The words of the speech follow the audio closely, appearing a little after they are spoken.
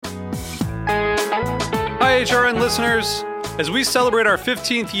HRN listeners. As we celebrate our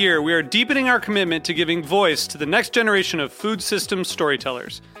 15th year, we are deepening our commitment to giving voice to the next generation of food systems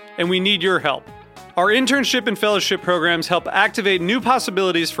storytellers, and we need your help. Our internship and fellowship programs help activate new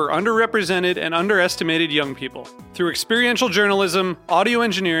possibilities for underrepresented and underestimated young people through experiential journalism, audio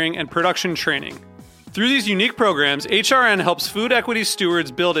engineering, and production training. Through these unique programs, HRN helps food equity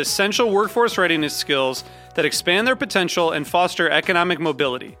stewards build essential workforce readiness skills that expand their potential and foster economic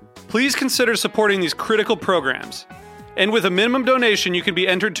mobility. Please consider supporting these critical programs. And with a minimum donation, you can be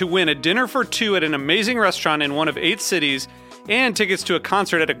entered to win a dinner for two at an amazing restaurant in one of 8 cities and tickets to a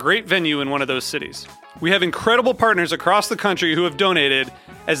concert at a great venue in one of those cities. We have incredible partners across the country who have donated,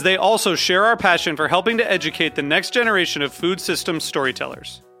 as they also share our passion for helping to educate the next generation of food systems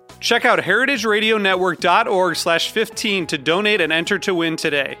storytellers. Check out heritageradionetwork.org/15 to donate and enter to win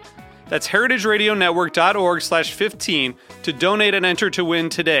today. That's heritageradionetwork.org/15 to donate and enter to win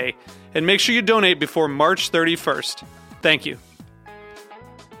today. And make sure you donate before March 31st. Thank you.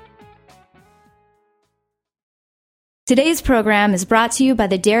 Today's program is brought to you by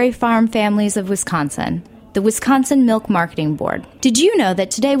the Dairy Farm Families of Wisconsin, the Wisconsin Milk Marketing Board. Did you know that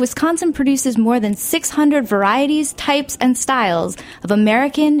today Wisconsin produces more than 600 varieties, types, and styles of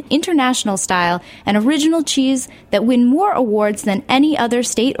American, international style, and original cheese that win more awards than any other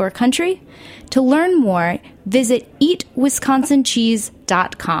state or country? To learn more, visit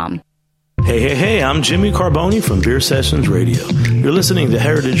eatwisconsincheese.com. Hey, I'm Jimmy Carboni from Beer Sessions Radio. You're listening to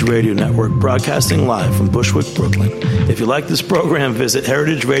Heritage Radio Network, broadcasting live from Bushwick, Brooklyn. If you like this program, visit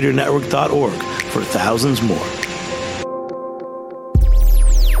heritageradionetwork.org for thousands more.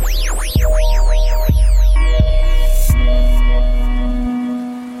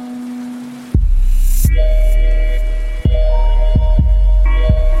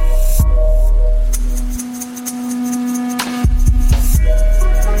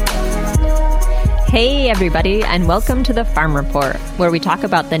 Hey everybody, and welcome to the Farm Report, where we talk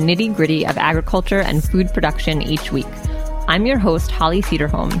about the nitty-gritty of agriculture and food production each week. I'm your host, Holli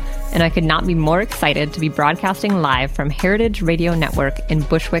Cederholm, and I could not be more excited to be broadcasting live from Heritage Radio Network in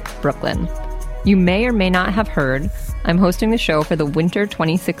Bushwick, Brooklyn. You may or may not have heard, I'm hosting the show for the winter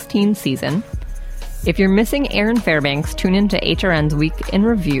 2016 season. If you're missing Aaron Fairbanks, tune in to HRN's Week in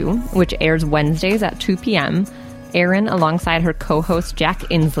Review, which airs Wednesdays at 2 p.m., Erin, alongside her co-host Jack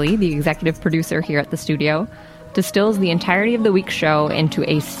Inslee, the executive producer here at the studio, distills the entirety of the week's show into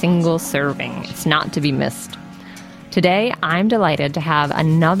a single serving. It's not to be missed. Today, I'm delighted to have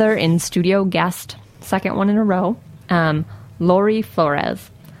another in-studio guest, second one in a row, Lori Flores.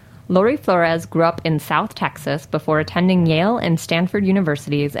 Lori Flores grew up in South Texas before attending Yale and Stanford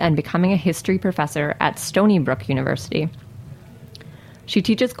universities and becoming a history professor at Stony Brook University. She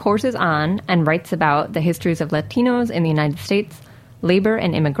teaches courses on and writes about the histories of Latinos in the United States, labor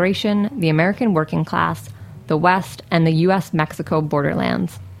and immigration, the American working class, the West, and the U.S.-Mexico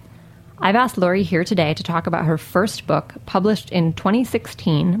borderlands. I've asked Lori here today to talk about her first book, published in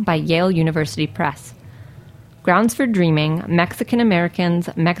 2016 by Yale University Press. Grounds for Dreaming, Mexican Americans,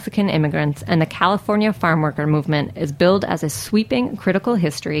 Mexican Immigrants, and the California Farmworker Movement is billed as a sweeping critical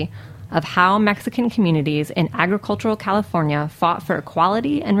history of how Mexican communities in agricultural California fought for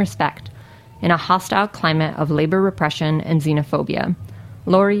equality and respect in a hostile climate of labor repression and xenophobia.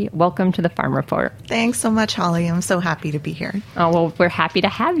 Lori, welcome to the Farm Report. Thanks so much, Holly. I'm so happy to be here. Oh, well, we're happy to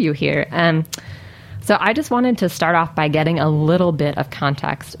have you here. So I just wanted to start off by getting a little bit of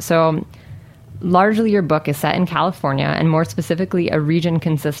context. So largely your book is set in California, and more specifically a region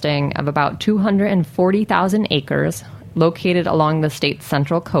consisting of about 240,000 acres, located along the state's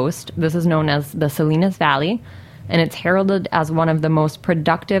central coast. This is known as the Salinas Valley, and it's heralded as one of the most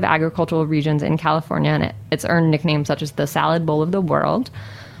productive agricultural regions in California, and it's earned nicknames such as the Salad Bowl of the world.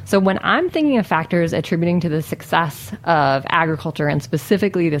 So when I'm thinking of factors attributing to the success of agriculture, and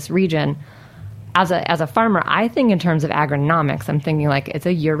specifically this region, as a farmer, I think in terms of agronomics. I'm thinking like it's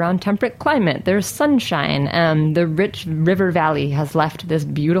a year-round temperate climate, there's sunshine, the rich river valley has left this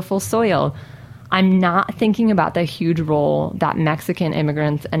beautiful soil. I'm not thinking about the huge role that Mexican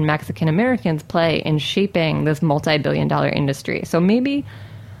immigrants and Mexican Americans play in shaping this multi-billion-dollar industry. So maybe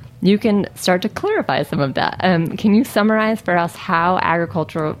you can start to clarify some of that. Can you summarize for us how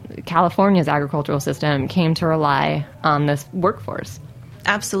California's agricultural system came to rely on this workforce?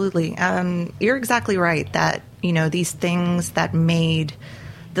 Absolutely. You're exactly right that, these things that made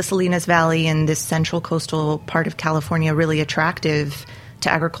the Salinas Valley and this central coastal part of California really attractive to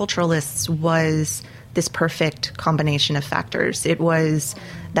agriculturalists was this perfect combination of factors. It was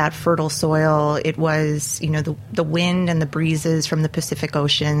that fertile soil. It was, the wind and the breezes from the Pacific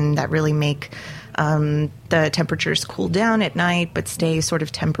Ocean that really make the temperatures cool down at night but stay sort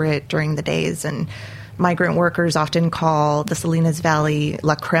of temperate during the days. And migrant workers often call the Salinas Valley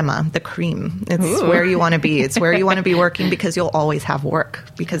La Crema, the cream. It's where you want to be. It's where you want to be working because you'll always have work,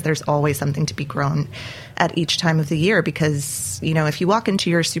 because there's always something to be grown at each time of the year. Because, if you walk into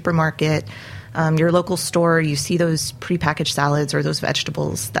your supermarket, your local store, you see those prepackaged salads or those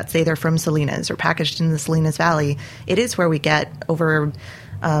vegetables that say they're from Salinas or packaged in the Salinas Valley. It is where we get over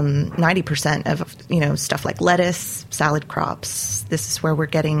 90% of, stuff like lettuce, salad crops. This is where we're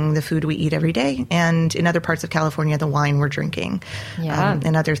getting the food we eat every day. And in other parts of California, the wine we're drinking,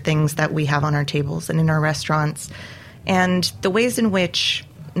 and other things that we have on our tables and in our restaurants. And the ways in which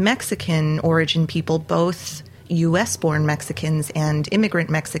Mexican origin people, both U.S.-born Mexicans and immigrant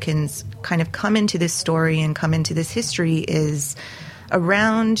Mexicans, kind of come into this story and come into this history is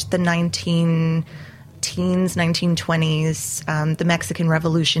around the 1920s, 1920s. The Mexican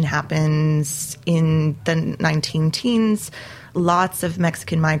Revolution happens in the 19-teens. Lots of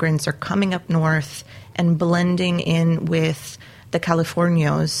Mexican migrants are coming up north and blending in with the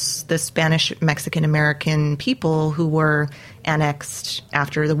Californios, the Spanish Mexican-American people who were annexed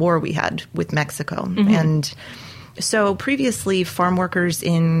after the war we had with Mexico. Mm-hmm. And so previously, farm workers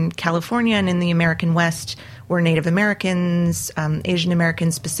in California and in the American West were Native Americans, Asian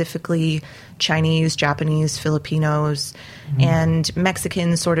Americans specifically, Chinese, Japanese, Filipinos, and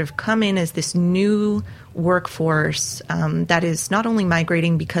Mexicans sort of come in as this new workforce that is not only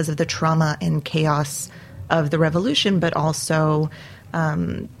migrating because of the trauma and chaos of the revolution, but also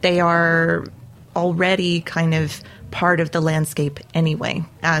they are already kind of part of the landscape anyway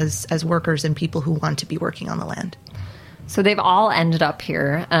as workers and people who want to be working on the land. So they've all ended up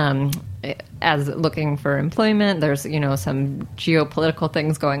here as looking for employment. There's, some geopolitical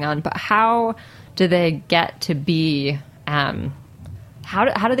things going on, but how do they get to be,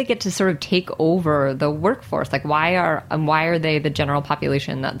 how do they get to sort of take over the workforce? Like why are they the general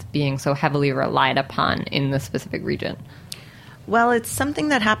population that's being so heavily relied upon in this specific region? Well, it's something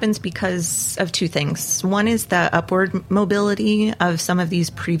that happens because of two things. One is the upward mobility of some of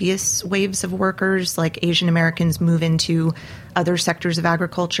these previous waves of workers, like Asian Americans move into other sectors of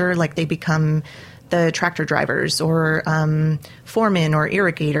agriculture, like they become the tractor drivers or foremen or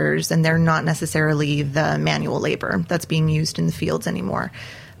irrigators, and they're not necessarily the manual labor that's being used in the fields anymore.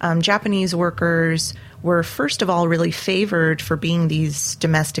 Japanese workers were, first of all, really favored for being these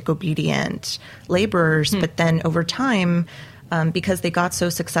domestic obedient laborers, but then over time, because they got so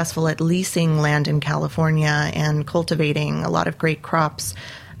successful at leasing land in California and cultivating a lot of great crops,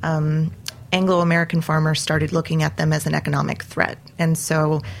 Anglo-American farmers started looking at them as an economic threat. And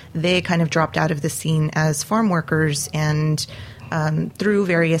so they kind of dropped out of the scene as farm workers, and through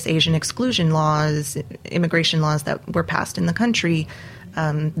various Asian exclusion laws, immigration laws that were passed in the country,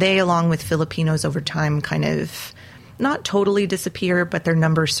 they, along with Filipinos over time, kind of not totally disappear, but their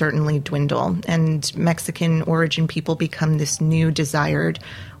numbers certainly dwindle. And Mexican origin people become this new desired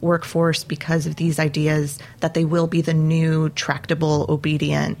workforce because of these ideas that they will be the new tractable,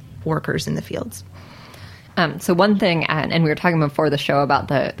 obedient workers in the fields. So one thing, and we were talking before the show about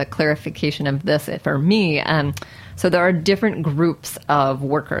the clarification of this for me. So there are different groups of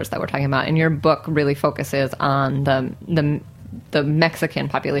workers that we're talking about, and your book really focuses on the Mexican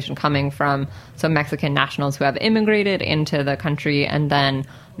population coming from Mexican nationals who have immigrated into the country, and then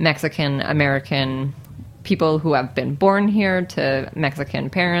Mexican American people who have been born here to Mexican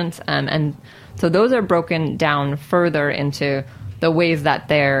parents. And so those are broken down further into the ways that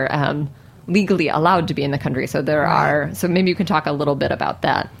they're legally allowed to be in the country. So so maybe you can talk a little bit about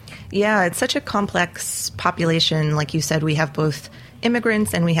that. Yeah, it's such a complex population. Like you said, we have both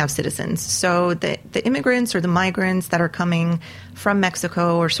immigrants and we have citizens. So the immigrants or the migrants that are coming from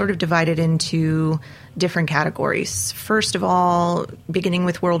Mexico are sort of divided into different categories. First of all, beginning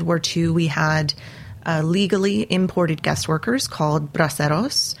with World War II, we had legally imported guest workers called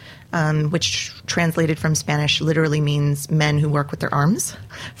braceros, which translated from Spanish literally means men who work with their arms.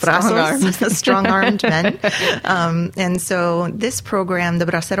 Brazos, strong-armed men. And so this program, the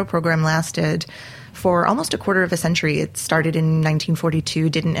bracero program, lasted for almost a quarter of a century. It started in 1942,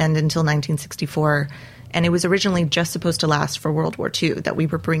 didn't end until 1964. And it was originally just supposed to last for World War II, that we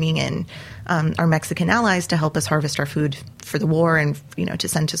were bringing in our Mexican allies to help us harvest our food for the war and, to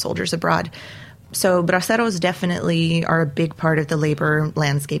send to soldiers abroad. So braceros definitely are a big part of the labor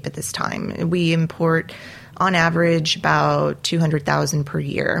landscape at this time. We import, on average, about 200,000 per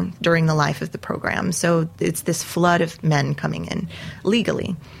year during the life of the program. So it's this flood of men coming in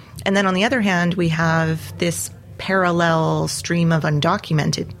legally. And then on the other hand, we have this parallel stream of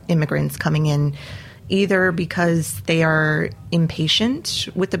undocumented immigrants coming in either because they are impatient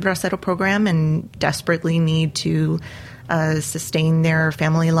with the Bracero program and desperately need to sustain their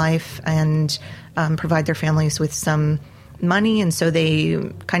family life and provide their families with some money, and so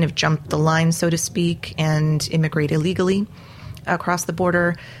they kind of jump the line, so to speak, and immigrate illegally across the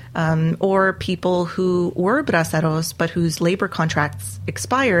border, or people who were braceros but whose labor contracts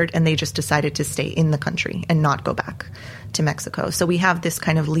expired and they just decided to stay in the country and not go back to Mexico. So we have this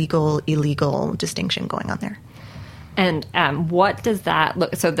kind of legal-illegal distinction going on there. And what does that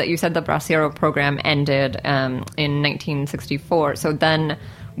look? So that you said the Bracero program ended in 1964. So then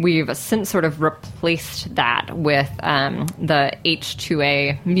we've since sort of replaced that with the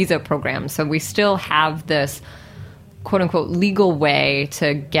H-2A visa program. So we still have this quote-unquote legal way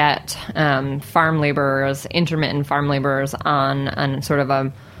to get farm laborers, intermittent farm laborers on sort of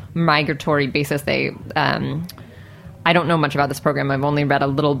a migratory basis. They I don't know much about this program. I've only read a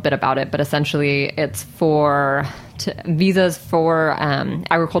little bit about it, but essentially it's for visas for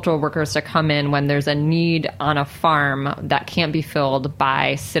agricultural workers to come in when there's a need on a farm that can't be filled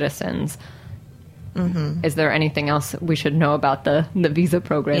by citizens. Mm-hmm. Is there anything else we should know about the visa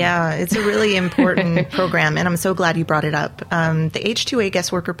program? Yeah, it's a really important program, and I'm so glad you brought it up. The H-2A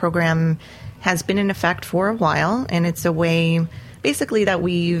guest worker program has been in effect for a while, and it's a way basically that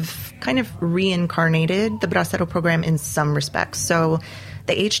we've kind of reincarnated the Bracero program in some respects. So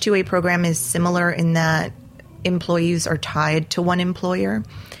the H-2A program is similar in that employees are tied to one employer,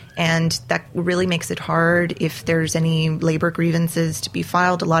 and that really makes it hard if there's any labor grievances to be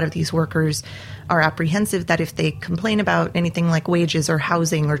filed. A lot of these workers are apprehensive that if they complain about anything like wages or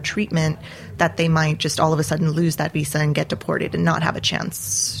housing or treatment, that they might just all of a sudden lose that visa and get deported and not have a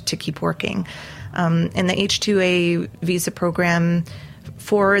chance to keep working. And the H-2A visa program,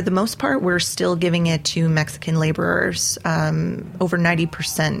 for the most part, we're still giving it to Mexican laborers. Over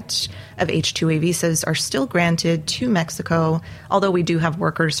 90% of H-2A visas are still granted to Mexico, although we do have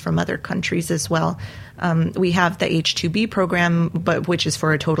workers from other countries as well. We have the H-2B program, but which is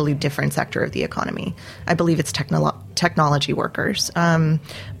for a totally different sector of the economy. I believe it's technology workers.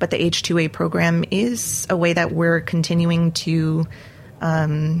 But the H-2A program is a way that we're continuing to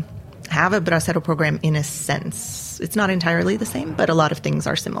have a Bracero program in a sense. It's not entirely the same, but a lot of things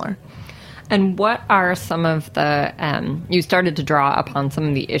are similar. And what are some of the, you started to draw upon some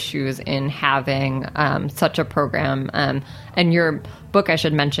of the issues in having such a program, and your book, I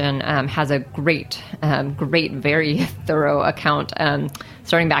should mention, has a great, very thorough account,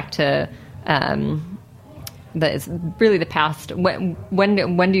 starting back to it's really the past. When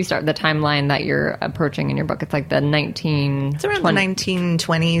do you start the timeline that you're approaching in your book? It's like the It's around the 1920s,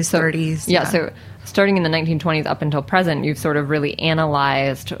 30s. Yeah, so starting in the 1920s up until present, you've sort of really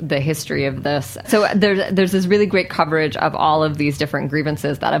analyzed the history of this. So there's this really great coverage of all of these different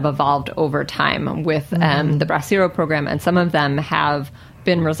grievances that have evolved over time with the Bracero program, and some of them have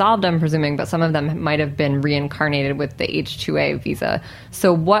been resolved, I'm presuming, but some of them might have been reincarnated with the H-2A visa.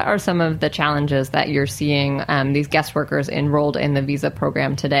 So what are some of the challenges that you're seeing these guest workers enrolled in the visa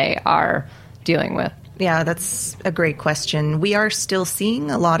program today are dealing with? Yeah, that's a great question. We are still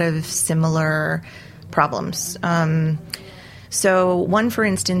seeing a lot of similar problems. So one, for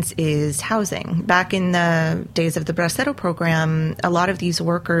instance, is housing. Back in the days of the Bracero program, a lot of these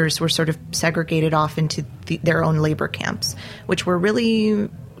workers were sort of segregated off into their own labor camps, which were really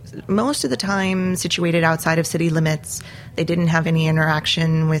most of the time situated outside of city limits. They didn't have any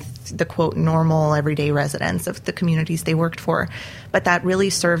interaction with the, quote, normal everyday residents of the communities they worked for. But that really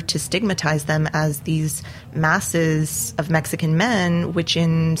served to stigmatize them as these masses of Mexican men, which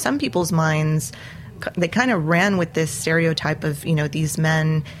in some people's minds, they kind of ran with this stereotype of, these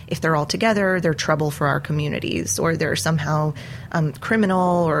men, if they're all together, they're trouble for our communities, or they're somehow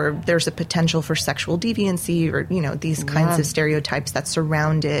criminal, or there's a potential for sexual deviancy, or, these kinds of stereotypes that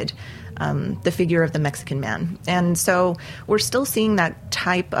surrounded the figure of the Mexican man. And so we're still seeing that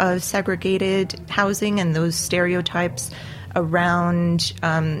type of segregated housing and those stereotypes around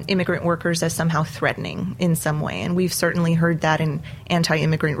immigrant workers as somehow threatening in some way. And we've certainly heard that in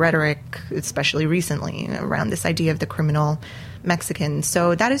anti-immigrant rhetoric, especially recently, around this idea of the criminal Mexican.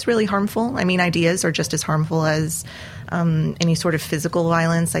 So that is really harmful. I mean, ideas are just as harmful as any sort of physical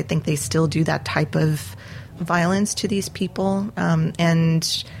violence. I think they still do that type of violence to these people. And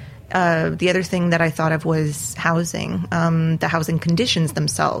the other thing that I thought of was housing, the housing conditions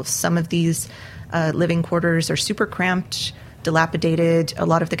themselves. Some of these living quarters are super cramped, dilapidated. A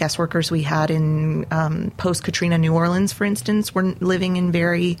lot of the guest workers we had in post-Katrina New Orleans, for instance, were living in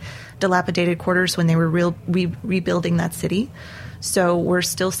very dilapidated quarters when they were rebuilding that city. So we're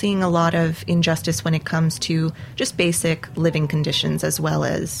still seeing a lot of injustice when it comes to just basic living conditions as well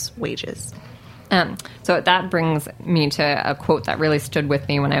as wages. So that brings me to a quote that really stood with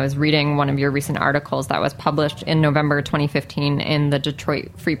me when I was reading one of your recent articles that was published in November 2015 in the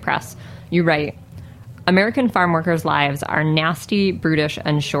Detroit Free Press. You write, "American farm workers' lives are nasty, brutish,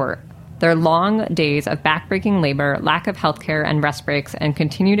 and short. Their long days of backbreaking labor, lack of healthcare and rest breaks, and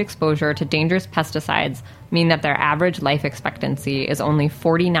continued exposure to dangerous pesticides mean that their average life expectancy is only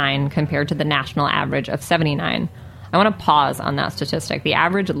 49 compared to the national average of 79. I want to pause on that statistic. The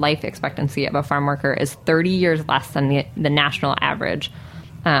average life expectancy of a farm worker is 30 years less than the national average.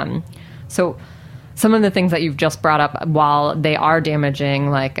 So some of the things that you've just brought up, while they are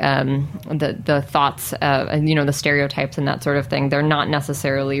damaging, like the thoughts, the stereotypes and that sort of thing, they're not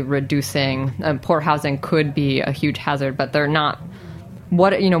necessarily reducing. Poor housing could be a huge hazard, but they're not.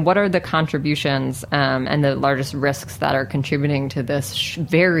 What are the contributions and the largest risks that are contributing to this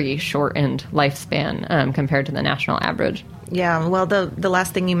very shortened lifespan compared to the national average? Yeah, well, the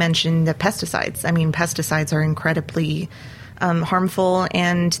last thing you mentioned, the pesticides. I mean, pesticides are incredibly harmful,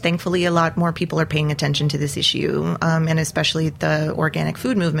 and thankfully a lot more people are paying attention to this issue, and especially the organic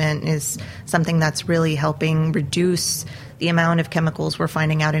food movement is something that's really helping reduce the amount of chemicals we're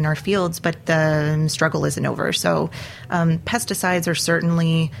finding out in our fields, but the struggle isn't over. So pesticides are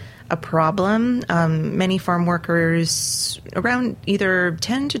certainly a problem. Many farm workers, around either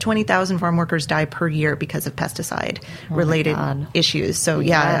 10 to 20,000 farm workers die per year because of pesticide-related issues. So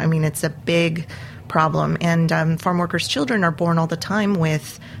I mean, it's a big problem. And farm workers' children are born all the time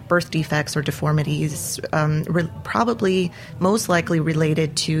with birth defects or deformities, probably most likely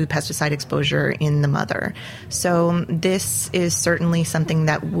related to pesticide exposure in the mother. So this is certainly something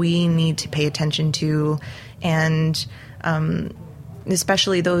that we need to pay attention to, and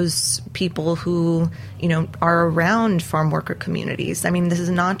especially those people who, are around farm worker communities. I mean, this is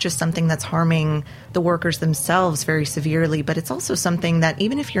not just something that's harming the workers themselves very severely, but it's also something that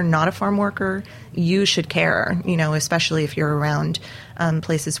even if you're not a farm worker, you should care, especially if you're around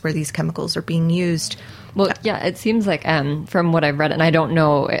places where these chemicals are being used. Well, yeah, it seems like from what I've read, and I don't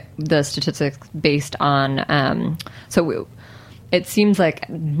know the statistics based on, it seems like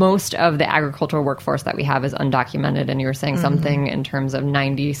most of the agricultural workforce that we have is undocumented, and you were saying something in terms of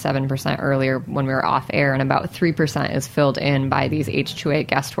 97% earlier when we were off air, and about 3% is filled in by these H-2A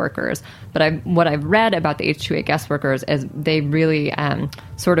guest workers. But what I've read about the H-2A guest workers is they really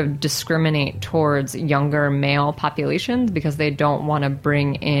sort of discriminate towards younger male populations because they don't want to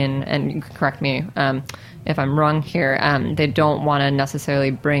bring in, and you can correct me if I'm wrong here, they don't want to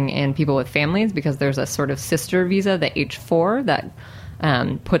necessarily bring in people with families because there's a sort of sister visa, the H-4, that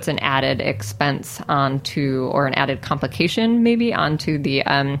puts an added expense onto, or an added complication maybe onto the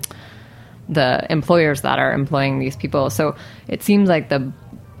employers that are employing these people. So it seems like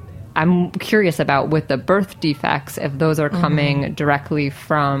I'm curious about with the birth defects, if those are coming directly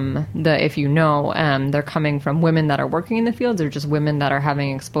from they're coming from women that are working in the fields, or just women that are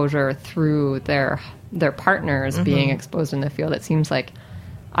having exposure through their partners being exposed in the field. It seems like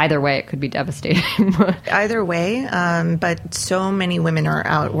either way, it could be devastating. Either way, but so many women are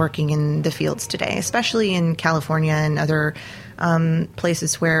out working in the fields today, especially in California and other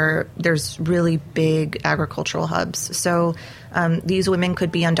places where there's really big agricultural hubs. So these women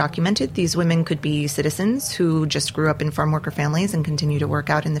could be undocumented. These women could be citizens who just grew up in farm worker families and continue to work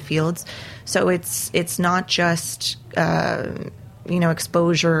out in the fields. So it's not just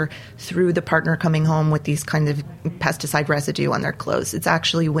exposure through the partner coming home with these kind of pesticide residue on their clothes. It's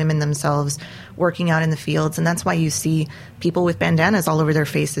actually women themselves working out in the fields. And that's why you see people with bandanas all over their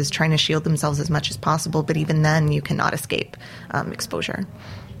faces trying to shield themselves as much as possible. But even then, you cannot escape exposure.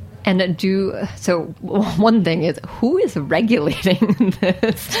 And one thing is, who is regulating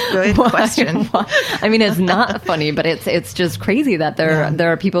this? Good question. I mean, it's not funny, but it's just crazy that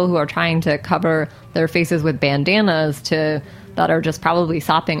there are people who are trying to cover their faces with bandanas that are just probably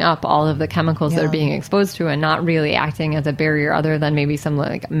sopping up all of the chemicals they're being exposed to and not really acting as a barrier, other than maybe some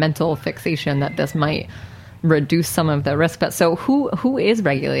like mental fixation that this might reduce some of the risk. But so who is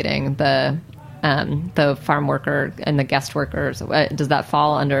regulating the farm worker and the guest workers? Does that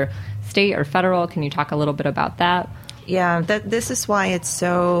fall under state or federal? Can you talk a little bit about that? Yeah, this is why it's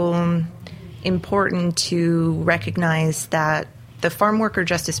so important to recognize that the Farmworker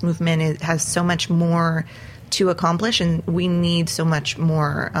Justice Movement has so much more to accomplish, and we need so much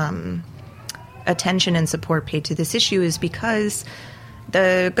more attention and support paid to this issue, is because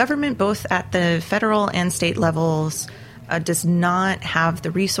the government, both at the federal and state levels, does not have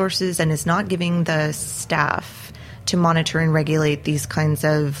the resources and is not giving the staff to monitor and regulate these kinds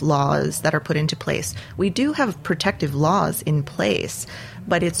of laws that are put into place. We do have protective laws in place,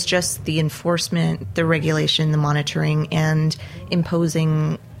 but it's just the enforcement, the regulation, the monitoring, and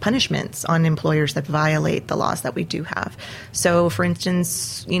imposing punishments on employers that violate the laws that we do have. So, for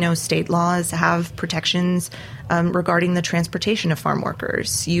instance, state laws have protections regarding the transportation of farm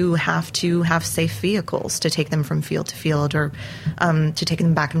workers. You have to have safe vehicles to take them from field to field, or to take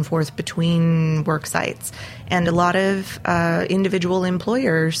them back and forth between work sites. And a lot of individual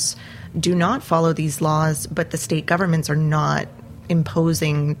employers do not follow these laws, but the state governments are not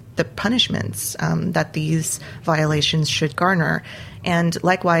imposing the punishments that these violations should garner. And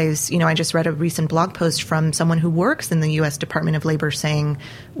likewise, I just read a recent blog post from someone who works in the U.S. Department of Labor saying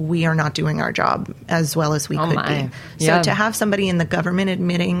we are not doing our job as well as we could be. So to have somebody in the government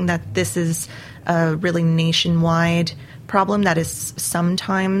admitting that this is a really nationwide problem that is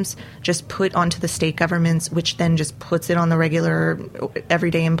sometimes just put onto the state governments, which then just puts it on the regular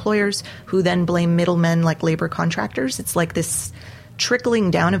everyday employers, who then blame middlemen like labor contractors. It's like this trickling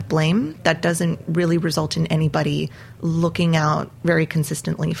down of blame that doesn't really result in anybody looking out very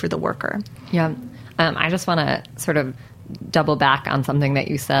consistently for the worker. Yeah. I just want to sort of double back on something that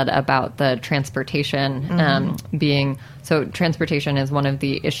you said about the transportation so transportation is one of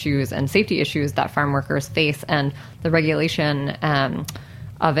the issues and safety issues that farm workers face, and the regulation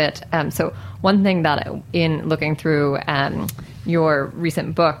of it. So one thing that in looking through your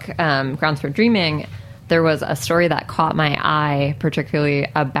recent book, Grounds for Dreaming, there was a story that caught my eye, particularly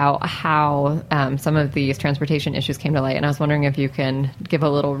about how some of these transportation issues came to light. And I was wondering if you can give a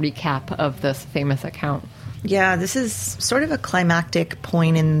little recap of this famous account. Yeah, this is sort of a climactic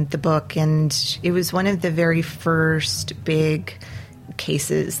point in the book, and it was one of the very first big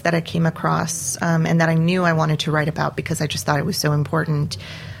cases that I came across and that I knew I wanted to write about because I just thought it was so important.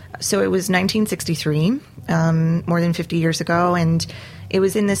 So it was 1963, more than 50 years ago, and it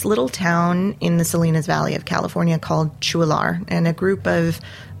was in this little town in the Salinas Valley of California called Chular, and a group of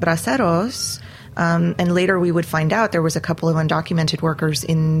braceros, and later we would find out there was a couple of undocumented workers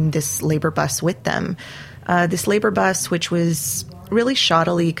in this labor bus with them. This labor bus, which was really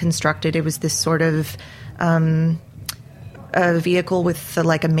shoddily constructed, it was this sort of a vehicle with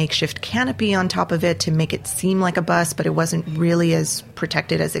like a makeshift canopy on top of it to make it seem like a bus, but it wasn't really as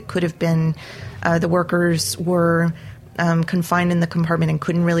protected as it could have been. The workers were confined in the compartment and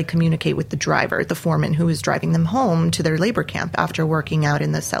couldn't really communicate with the driver, the foreman, who was driving them home to their labor camp after working out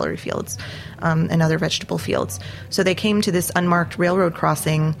in the celery fields and other vegetable fields. So they came to this unmarked railroad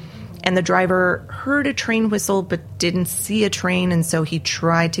crossing, and the driver heard a train whistle but didn't see a train, and so he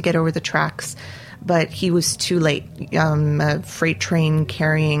tried to get over the tracks, but he was too late. A freight train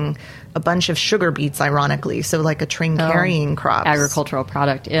carrying a bunch of sugar beets, ironically, so like a train carrying crops. Agricultural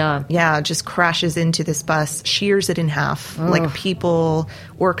product, yeah. Yeah, just crashes into this bus, shears it in half. Like people,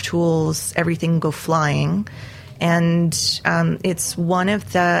 work tools, everything go flying. And it's one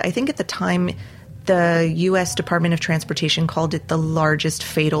of the, I think at the time, the U.S. Department of Transportation called it the largest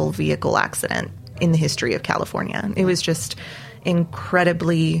fatal vehicle accident in the history of California. It was just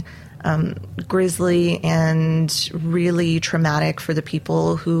incredibly grisly and really traumatic for the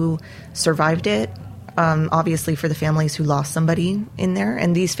people who survived it. Obviously for the families who lost somebody in there.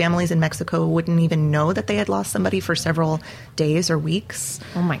 And these families in Mexico wouldn't even know that they had lost somebody for several days or weeks.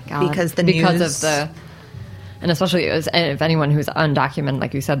 Oh, my God. Because the news... And especially if anyone who's undocumented,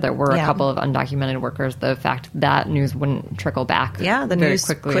 like you said, there were a couple of undocumented workers, the fact that news wouldn't trickle back the very news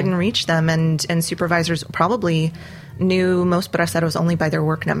quickly. Couldn't reach them, and supervisors probably knew most braceros only by their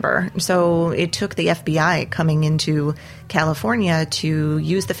work number. So it took the FBI coming into California to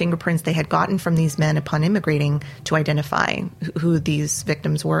use the fingerprints they had gotten from these men upon immigrating to identify who these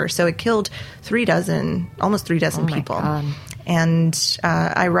victims were. So it killed almost 3 dozen people. God. And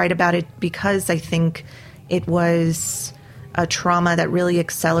I write about it because I think it was a trauma that really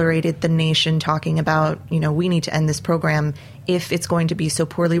accelerated the nation talking about, we need to end this program if it's going to be so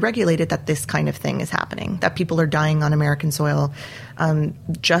poorly regulated that this kind of thing is happening, that people are dying on American soil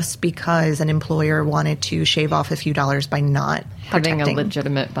just because an employer wanted to shave off a few dollars by not having a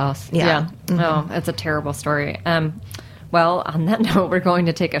legitimate boss. Yeah. Mm-hmm. No, it's a terrible story. Well, on that note, we're going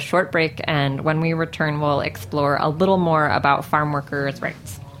to take a short break, and when we return, we'll explore a little more about farm workers'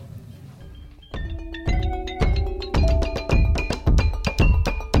 rights.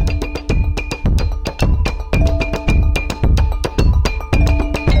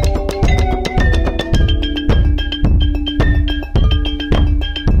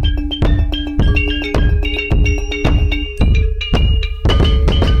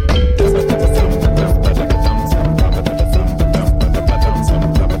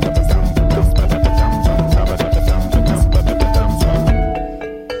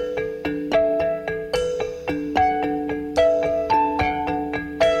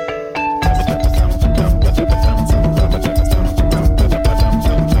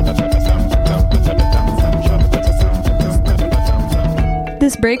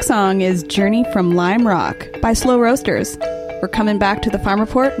 break song is Journey from Lime Rock by Slow Roasters. We're coming back to the Farm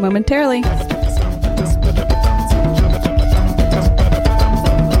Report momentarily.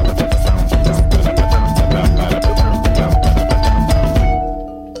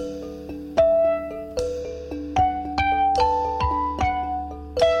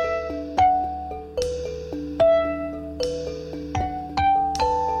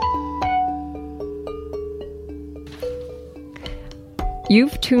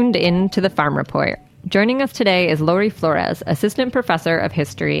 You've tuned in to the Farm Report. Joining us today is Lori Flores, Assistant Professor of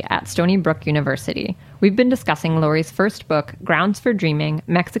History at Stony Brook University. We've been discussing Lori's first book, Grounds for Dreaming,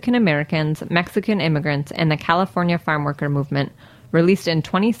 Mexican Americans, Mexican Immigrants, and the California Farmworker Movement, released in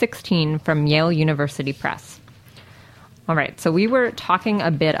 2016 from Yale University Press. All right, so we were talking a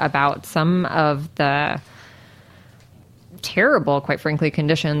bit about some of the terrible, quite frankly,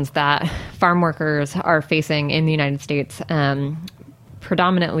 conditions that farm workers are facing in the United States.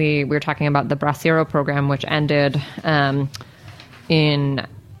 Predominantly, we're talking about the Bracero program, which ended in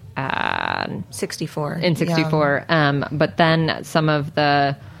 64. But then some of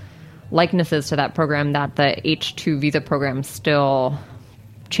the likenesses to that program that the H-2 visa program still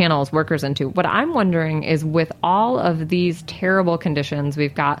channels workers into. What I'm wondering is, with all of these terrible conditions,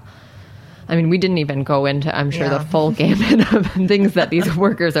 we've got, I mean, we didn't even go into, I'm sure, the full gamut of things that these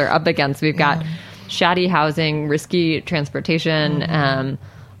workers are up against. We've got shoddy housing, risky transportation,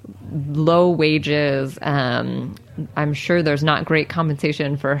 low wages. I'm sure there's not great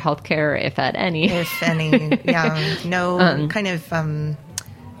compensation for healthcare, if at any. If any, yeah. No, kind of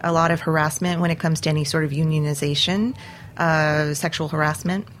a lot of harassment when it comes to any sort of unionization, sexual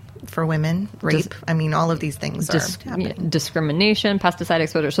harassment for women, rape. I mean, all of these things are happening. Discrimination, pesticide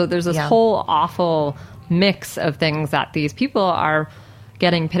exposure. So there's this whole awful mix of things that these people are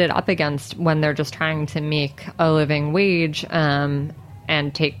getting pitted up against when they're just trying to make a living wage and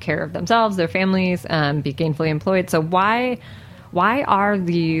take care of themselves, their families, be gainfully employed. So why are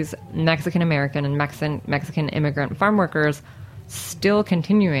these Mexican American and Mexican immigrant farm workers still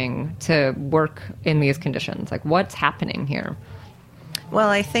continuing to work in these conditions? Like, what's happening here? Well,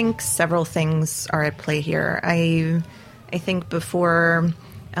 I think several things are at play here. I think before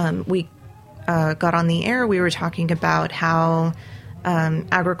we got on the air, we were talking about how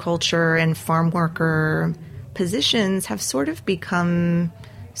agriculture and farm worker positions have sort of become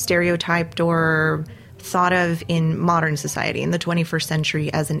stereotyped or thought of in modern society in the 21st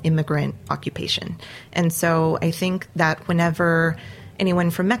century as an immigrant occupation. And so I think that whenever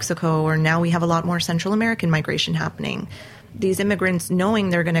anyone from Mexico, or now we have a lot more Central American migration happening, these immigrants, knowing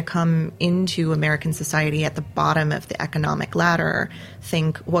they're going to come into American society at the bottom of the economic ladder,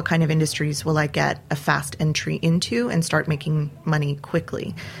 think, what kind of industries will I get a fast entry into and start making money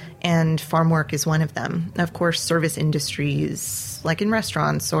quickly? And farm work is one of them. Of course, service industries, like in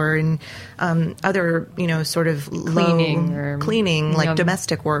restaurants or in other, sort of cleaning, like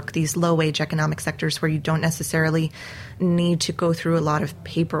domestic work, these low-wage economic sectors where you don't necessarily need to go through a lot of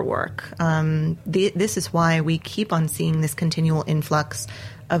paperwork. This is why we keep on seeing this continual influx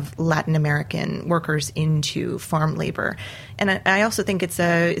of Latin American workers into farm labor. And I also think it's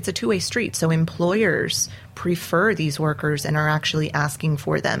a two-way street. So employers prefer these workers and are actually asking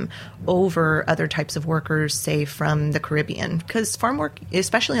for them over other types of workers, say from the Caribbean, because farm work,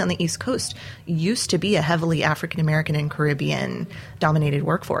 especially on the East Coast, used to be a heavily African American and Caribbean dominated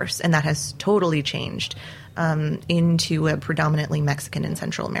workforce, and that has totally changed into a predominantly Mexican and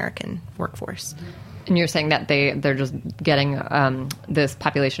Central American workforce. And you're saying that they're just getting, this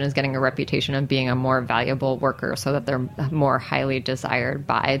population is getting a reputation of being a more valuable worker, so that they're more highly desired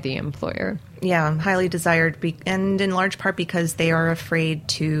by the employer. Yeah, highly desired, and in large part because they are afraid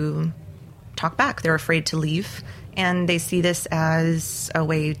to talk back. They're afraid to leave, and they see this as a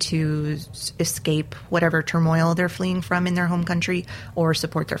way to escape whatever turmoil they're fleeing from in their home country or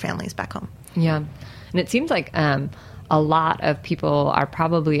support their families back home. Yeah, and it seems like a lot of people are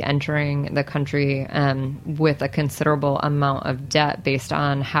probably entering the country with a considerable amount of debt based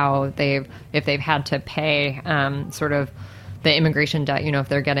on how if they've had to pay sort of the immigration debt, if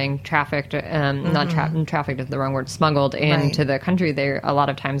they're getting trafficked, not trafficked is the wrong word, smuggled into the country, they a lot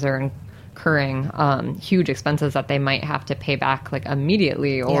of times are incurring huge expenses that they might have to pay back like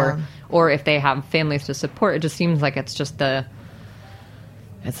immediately, or if they have families to support. It just seems like it's just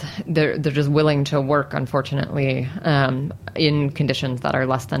they're just willing to work, unfortunately, in conditions that are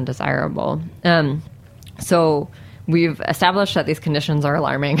less than desirable. So we've established that these conditions are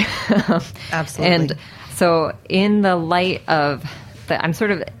alarming. Absolutely. And so in the light of I'm sort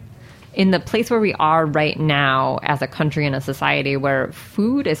of in the place where we are right now as a country and a society where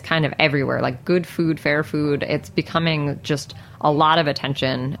food is kind of everywhere, like good food, fair food, it's becoming just a lot of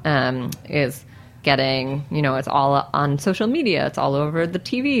attention, is getting, it's all on social media, it's all over the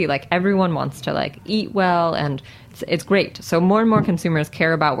TV, like everyone wants to like eat well, and it's great. So more and more consumers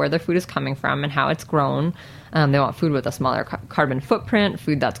care about where their food is coming from and how it's grown. They want food with a smaller carbon footprint,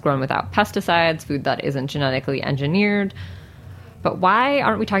 food that's grown without pesticides, food that isn't genetically engineered. But why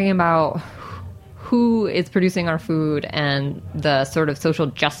aren't we talking about who is producing our food and the sort of social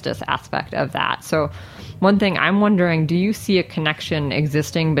justice aspect of that? So one thing I'm wondering, do you see a connection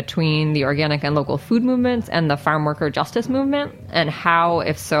existing between the organic and local food movements and the Farmworker Justice Movement? And how,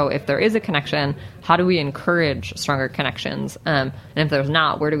 if so, if there is a connection, how do we encourage stronger connections? And if there's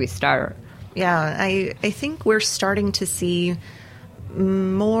not, where do we start? Yeah, I think we're starting to see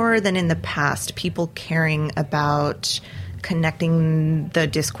more than in the past people caring about connecting the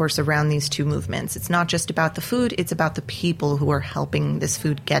discourse around these two movements. It's not just about the food, it's about the people who are helping this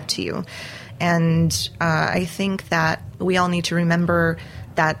food get to you. And I think that we all need to remember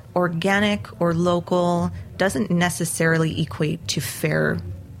that organic or local doesn't necessarily equate to fair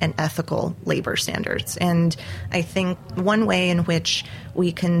and ethical labor standards. And I think one way in which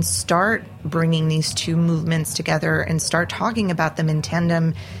we can start bringing these two movements together and start talking about them in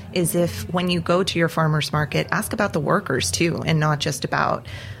tandem is if, when you go to your farmer's market, ask about the workers too, and not just about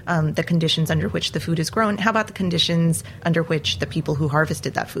the conditions under which the food is grown. How about the conditions under which the people who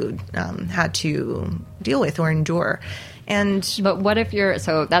harvested that food had to deal with or endure? But what if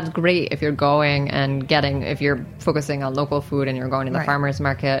so that's great if you're going and if you're focusing on local food and you're going to the farmer's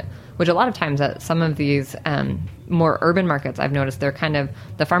market, which a lot of times at some of these more urban markets, I've noticed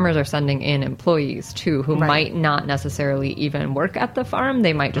the farmers are sending in employees too, who might not necessarily even work at the farm.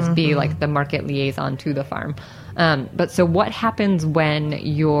 They might just be like the market liaison to the farm. But so what happens when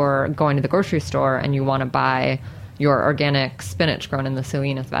you're going to the grocery store and you want to buy your organic spinach grown in the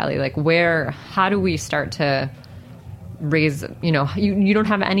Salinas Valley? Like how do we start to raise, you don't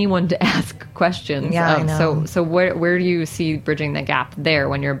have anyone to ask questions. Yeah, I know. So where do you see bridging the gap there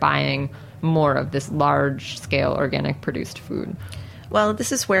when you're buying more of this large scale organic produced food? Well,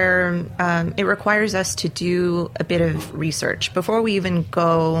 this is where it requires us to do a bit of research before we even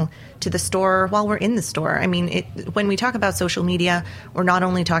go to the store, while we're in the store. I mean, when we talk about social media, we're not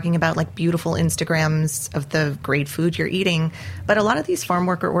only talking about like beautiful Instagrams of the great food you're eating, but a lot of these farm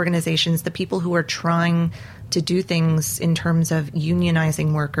worker organizations, the people who are trying to do things in terms of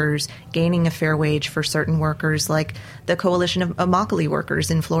unionizing workers, gaining a fair wage for certain workers, like the Coalition of Immokalee Workers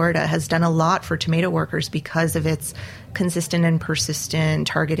in Florida has done a lot for tomato workers because of its consistent and persistent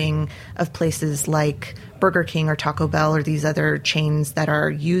targeting of places like Burger King or Taco Bell or these other chains that are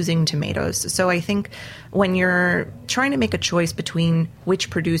using tomatoes. So I think when you're trying to make a choice between which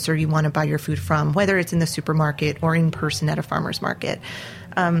producer you want to buy your food from, whether it's in the supermarket or in person at a farmer's market,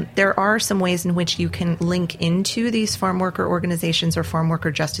 there are some ways in which you can link into these farm worker organizations or farm worker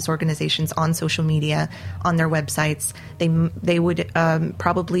justice organizations on social media, on their websites. They would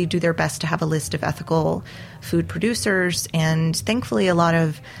probably do their best to have a list of ethical food producers, and thankfully a lot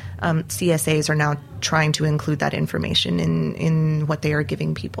of CSAs are now trying to include that information in what they are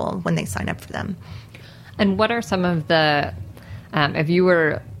giving people when they sign up for them. And what are some of the, if you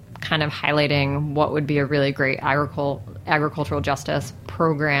were kind of highlighting what would be a really great agricultural justice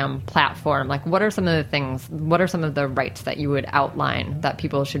program platform, like what are some of the rights that you would outline that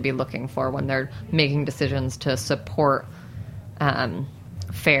people should be looking for when they're making decisions to support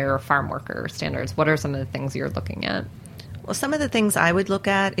fair farm worker standards? What are some of the things you're looking at? Well, some of the things I would look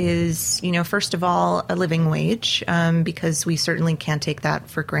at is, first of all, a living wage, because we certainly can't take that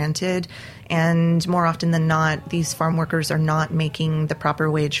for granted. And more often than not, these farm workers are not making the proper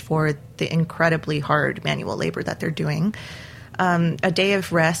wage for the incredibly hard manual labor that they're doing. A day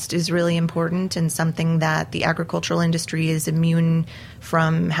of rest is really important and something that the agricultural industry is immune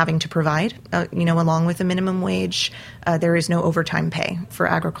from having to provide. Along with a minimum wage, there is no overtime pay for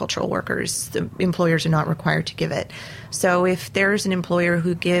agricultural workers. The employers are not required to give it. So if there's an employer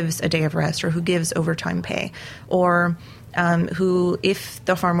who gives a day of rest or who gives overtime pay, or if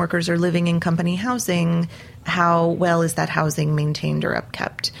the farm workers are living in company housing, how well is that housing maintained or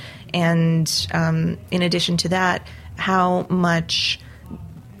upkept? And in addition to that, how much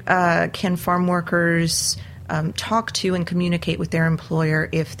can farm workers talk to and communicate with their employer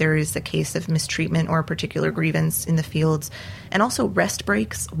if there is a case of mistreatment or a particular grievance in the fields? And also rest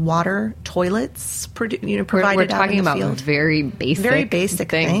breaks, water, toilets, provided we're out in the talking about field. Very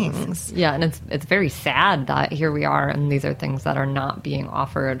basic things. Yeah, and it's very sad that here we are, and these are things that are not being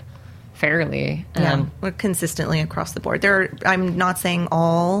offered fairly. Consistently across the board. I'm not saying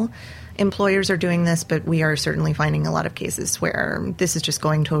all employers are doing this, but we are certainly finding a lot of cases where this is just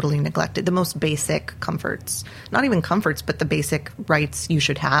going totally neglected. The most basic comforts, not even comforts, but the basic rights you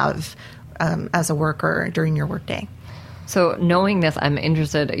should have as a worker during your workday. So knowing this, I'm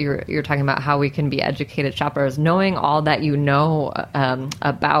interested, you're talking about how we can be educated shoppers. Knowing all that you know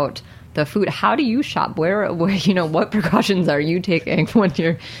about the food, how do you shop? Where what precautions are you taking when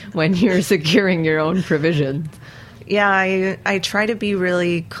you're securing your own provisions? Yeah, I try to be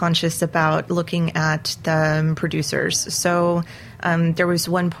really conscious about looking at the producers. So there was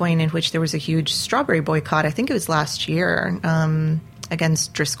one point in which there was a huge strawberry boycott. I think it was last year.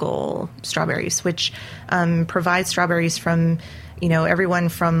 Against Driscoll strawberries, which provides strawberries from, everyone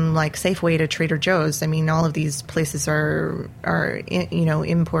from like Safeway to Trader Joe's. I mean, all of these places are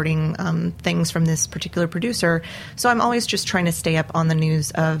importing things from this particular producer. So I'm always just trying to stay up on the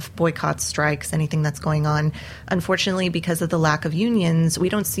news of boycotts, strikes, anything that's going on. Unfortunately, because of the lack of unions, we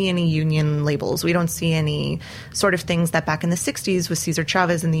don't see any union labels. We don't see any sort of things that back in the 60s with Cesar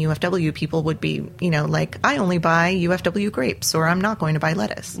Chavez and the UFW, people would be, like, I only buy UFW grapes, or I'm not going to buy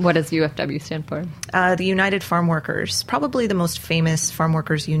lettuce. What does UFW stand for? The United Farm Workers, probably the most famous farm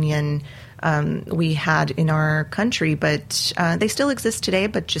workers union we had in our country, but they still exist today,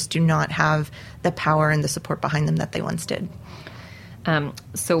 but just do not have the power and the support behind them that they once did.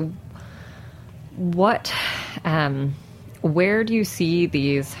 So where do you see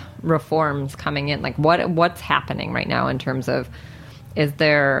these reforms coming in? Like what's happening right now in terms of,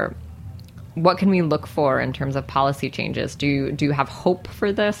 what can we look for in terms of policy changes? Do you have hope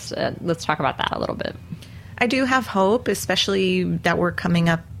for this? Let's talk about that a little bit. I do have hope, especially that we're coming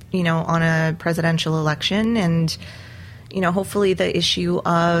up, on a presidential election, and, hopefully the issue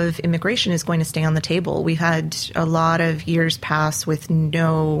of immigration is going to stay on the table. We've had a lot of years pass with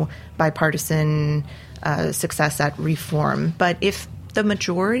no bipartisan success at reform. But if the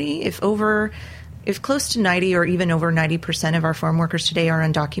majority, if close to 90 or even over 90% of our farm workers today are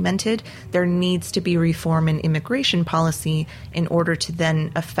undocumented, there needs to be reform in immigration policy in order to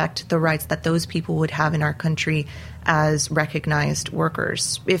then affect the rights that those people would have in our country as recognized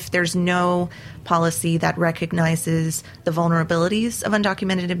workers. If there's no policy that recognizes the vulnerabilities of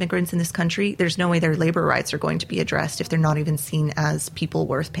undocumented immigrants in this country, there's no way their labor rights are going to be addressed if they're not even seen as people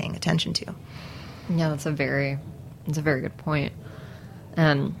worth paying attention to. Yeah, that's a very good point.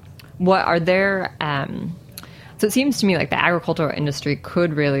 What are there? So it seems to me like the agricultural industry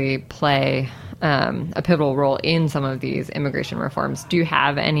could really play a pivotal role in some of these immigration reforms. Do you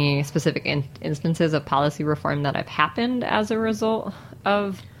have any specific instances of policy reform that have happened as a result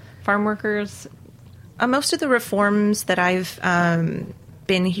of farm workers? Most of the reforms that I've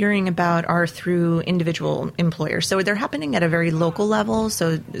been hearing about are through individual employers. So they're happening at a very local level.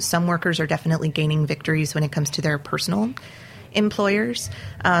 So some workers are definitely gaining victories when it comes to their personal employers.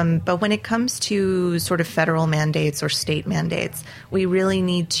 But when it comes to sort of federal mandates or state mandates, we really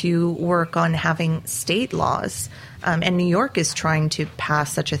need to work on having state laws. And New York is trying to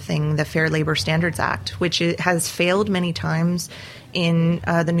pass such a thing, the Fair Labor Standards Act, which has failed many times in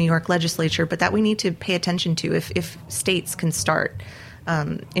the New York legislature, but that we need to pay attention to. If states can start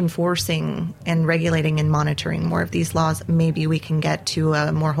enforcing and regulating and monitoring more of these laws, maybe we can get to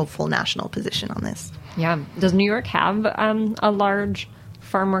a more hopeful national position on this. Yeah. Does New York have a large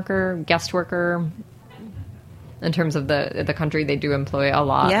farm worker, guest worker? In terms of the country, they do employ a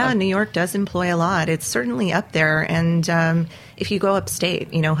lot. Yeah, New York does employ a lot. It's certainly up there. And if you go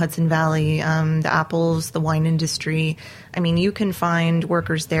upstate, Hudson Valley, the apples, the wine industry, I mean, you can find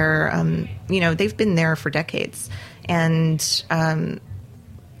workers there. They've been there for decades. And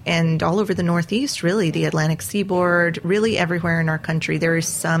all over the Northeast, really, the Atlantic Seaboard, really everywhere in our country, there is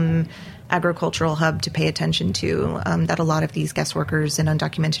some agricultural hub to pay attention to that a lot of these guest workers and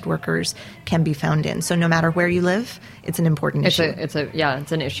undocumented workers can be found in. So no matter where you live, it's an important issue. It's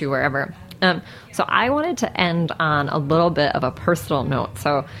an issue wherever. So I wanted to end on a little bit of a personal note.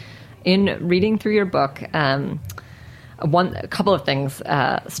 So in reading through your book, a couple of things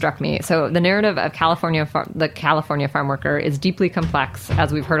struck me. So the narrative of the California farm worker is deeply complex,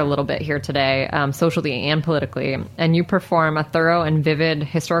 as we've heard a little bit here today, socially and politically. And you perform a thorough and vivid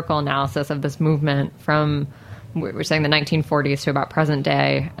historical analysis of this movement from, we're saying, the 1940s to about present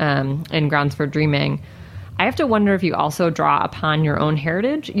day in Grounds for Dreaming. I have to wonder if you also draw upon your own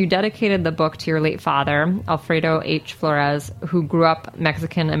heritage. You dedicated the book to your late father, Alfredo H. Flores, who grew up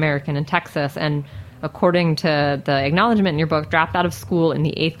Mexican-American in Texas and, according to the acknowledgement in your book, dropped out of school in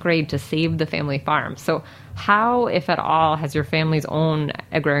the 8th grade to save the family farm. So how, if at all, has your family's own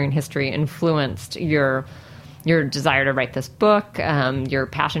agrarian history influenced your your desire to write this book, your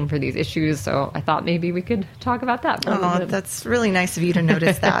passion for these issues. So I thought maybe we could talk about that for a little bit. That's really nice of you to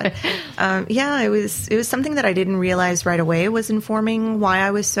notice that. It was something that I didn't realize right away was informing why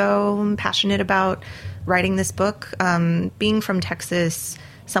I was so passionate about writing this book. Being from Texas,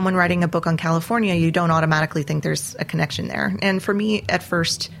 someone writing a book on California, you don't automatically think there's a connection there. And for me, at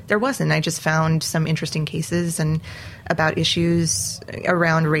first, there wasn't. I just found some interesting cases and about issues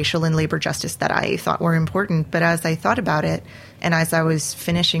around racial and labor justice that I thought were important. But as I thought about it, and as I was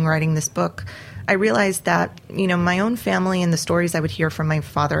finishing writing this book, I realized that, my own family and the stories I would hear from my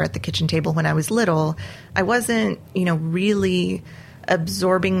father at the kitchen table when I was little, I wasn't, really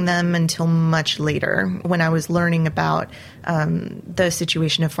absorbing them until much later when I was learning about the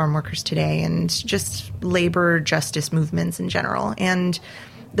situation of farm workers today and just labor justice movements in general. And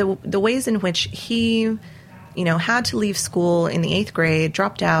the ways in which he, had to leave school in the 8th grade,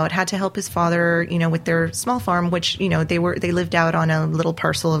 dropped out, had to help his father, with their small farm, which, they lived out on a little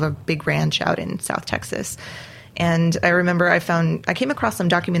parcel of a big ranch out in South Texas. And I remember I came across some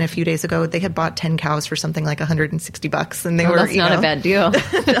document a few days ago. They had bought 10 cows for something like $160, and they were, that's not a bad deal.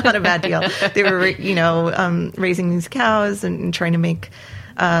 Not a bad deal. They were, raising these cows and trying to make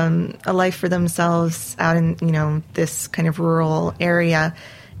a life for themselves out in, this kind of rural area.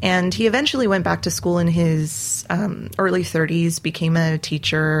 And he eventually went back to school in his early 30s, became a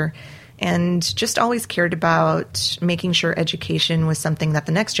teacher, and just always cared about making sure education was something that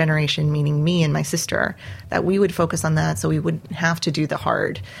the next generation, meaning me and my sister, that we would focus on that so we wouldn't have to do the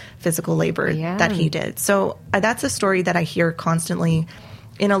hard physical labor that he did. So that's a story that I hear constantly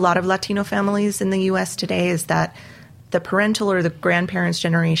in a lot of Latino families in the U.S. today, is that the parental or the grandparents'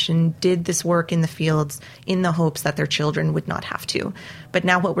 generation did this work in the fields in the hopes that their children would not have to. But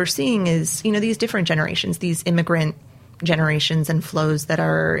now what we're seeing is, these different generations, these immigrant generations and flows that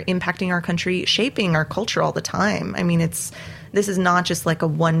are impacting our country, shaping our culture all the time. I mean, this is not just like a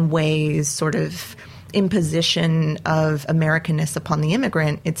one-way sort of imposition of Americanness upon the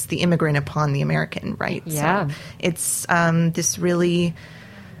immigrant. It's the immigrant upon the American, right? Yeah. So it's this really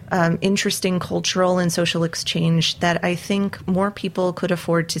interesting cultural and social exchange that I think more people could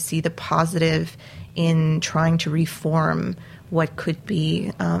afford to see the positive in trying to reform what could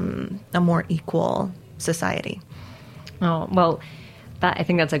be a more equal society. Oh, well, I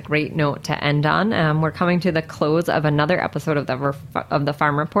think that's a great note to end on. We're coming to the close of another episode of the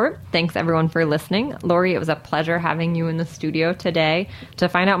Farm Report. Thanks, everyone, for listening. Lori, it was a pleasure having you in the studio today. To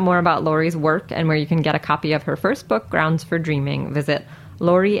find out more about Lori's work and where you can get a copy of her first book, Grounds for Dreaming, visit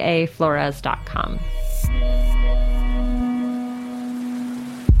loriaflores.com.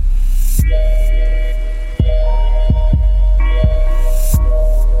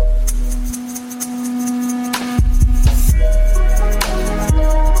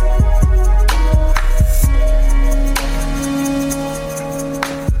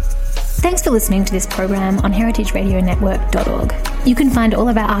 Thanks for listening to this program on heritageradionetwork.org. You can find all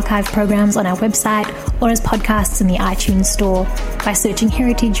of our archive programs on our website or as podcasts in the iTunes store by searching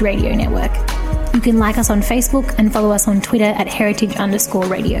Heritage Radio Network. You can like us on Facebook and follow us on Twitter at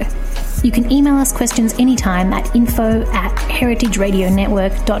 @heritage_radio. You can email us questions anytime at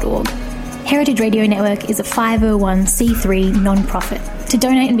info@heritageradionetwork.org. Heritage Radio Network is a 501c3 non-profit. To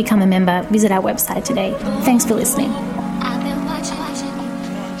donate and become a member, visit our website today. Thanks for listening.